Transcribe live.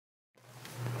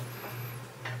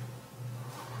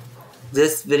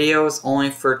This video is only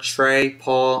for Trey,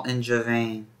 Paul, and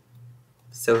Jahvain.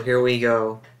 So here we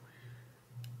go.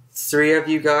 3 of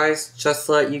you guys, just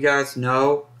to let you guys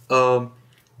know,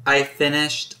 I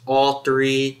finished all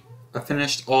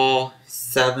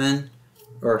 7,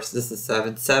 or this is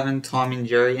 7 Tom and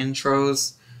Jerry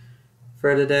intros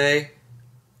for today.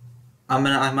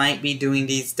 I might be doing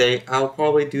these I'll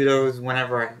probably do those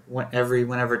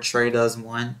whenever Trey does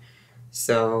one.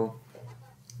 So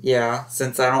yeah,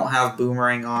 since I don't have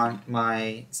Boomerang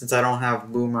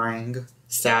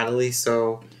sadly,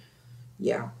 so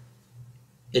yeah.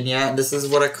 And yeah, this is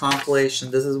what compilation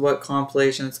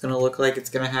it's gonna look like. It's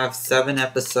gonna have 7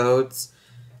 episodes.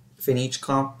 In each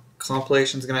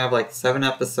compilation is gonna have like 7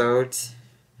 episodes.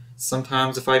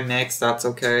 Sometimes if I mix, that's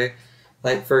okay.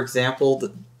 Like for example,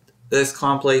 this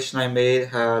compilation I made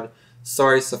had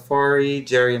Sorry Safari,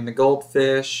 Jerry and the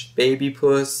Goldfish, Baby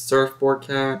Puss, Surfboard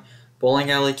Cat, Bowling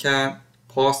Alley Cat,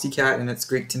 Posse Cat, and It's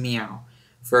Greek to Meow,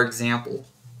 for example.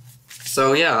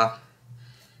 So yeah,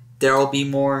 there will be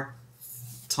more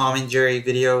Tom and Jerry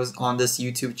videos on this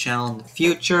YouTube channel in the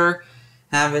future.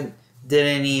 Haven't did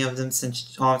any of them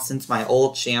since my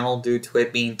old channel due to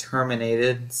it being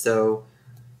terminated. So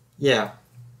yeah.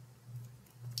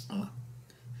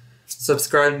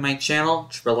 Subscribe to my channel,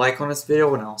 drop a like on this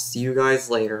video, and I'll see you guys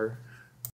later.